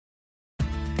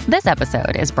This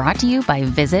episode is brought to you by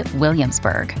Visit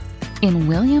Williamsburg. In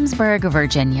Williamsburg,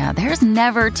 Virginia, there's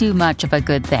never too much of a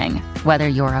good thing. Whether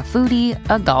you're a foodie,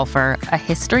 a golfer, a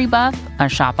history buff, a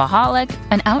shopaholic,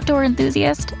 an outdoor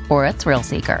enthusiast, or a thrill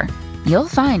seeker, you'll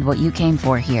find what you came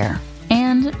for here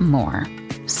and more.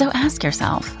 So ask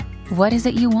yourself, what is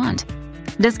it you want?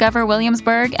 Discover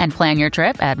Williamsburg and plan your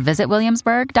trip at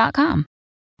visitwilliamsburg.com.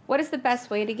 What is the best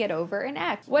way to get over an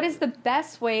ex? What is the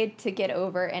best way to get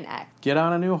over an ex? Get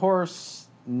on a new horse.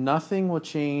 Nothing will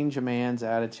change a man's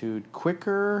attitude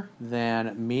quicker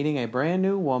than meeting a brand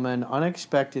new woman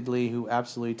unexpectedly who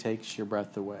absolutely takes your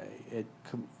breath away.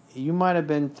 You might have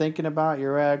been thinking about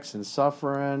your ex and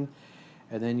suffering,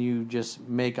 and then you just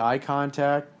make eye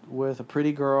contact with a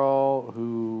pretty girl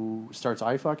who starts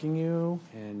eye-fucking you,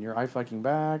 and you're eye-fucking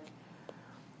back.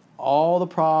 All the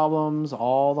problems,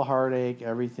 all the heartache,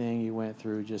 everything you went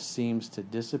through just seems to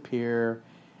disappear,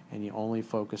 and you only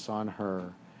focus on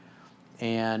her.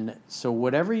 And so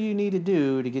whatever you need to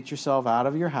do to get yourself out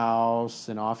of your house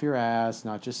and off your ass,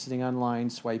 not just sitting online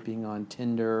swiping on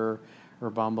Tinder or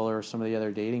Bumble or some of the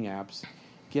other dating apps,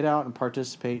 get out and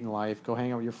participate in life. Go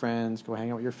hang out with your friends. Go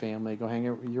hang out with your family. Go hang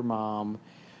out with your mom.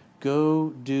 Go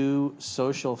do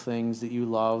social things that you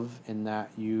love and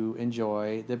that you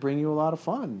enjoy that bring you a lot of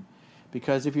fun.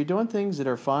 Because if you're doing things that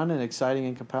are fun and exciting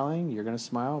and compelling, you're going to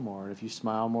smile more. And if you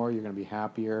smile more, you're going to be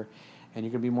happier and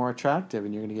you're going to be more attractive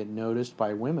and you're going to get noticed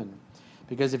by women.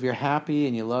 Because if you're happy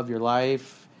and you love your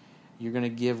life, you're going to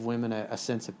give women a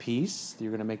sense of peace.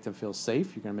 You're going to make them feel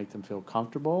safe. You're going to make them feel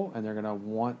comfortable. And they're going to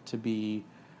want to be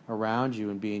around you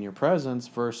and be in your presence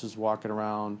versus walking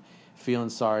around feeling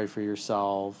sorry for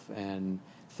yourself and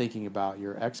thinking about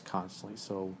your ex constantly.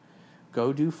 So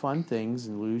go do fun things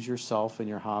and lose yourself in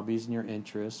your hobbies and your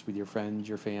interests with your friends,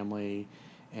 your family,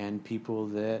 and people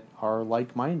that are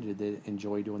like-minded, that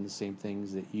enjoy doing the same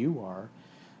things that you are.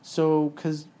 So,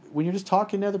 because when you're just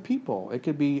talking to other people, it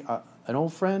could be an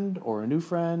old friend or a new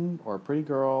friend or a pretty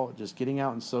girl, just getting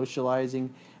out and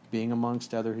socializing, being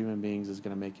amongst other human beings is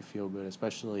going to make you feel good,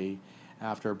 especially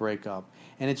after a breakup.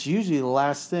 And it's usually the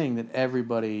last thing that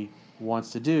everybody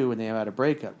wants to do when they have had a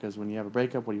breakup, because when you have a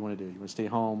breakup, what do? You want to stay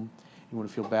home. You want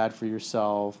to feel bad for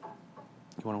yourself.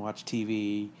 You want to watch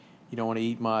TV. You don't want to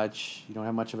eat much. You don't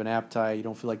have much of an appetite. You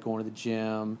don't feel like going to the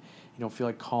gym. You don't feel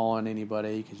like calling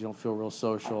anybody because you don't feel real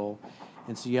social.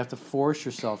 And so you have to force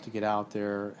yourself to get out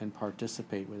there and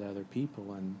participate with other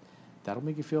people, and that'll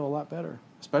make you feel a lot better,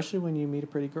 especially when you meet a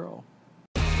pretty girl.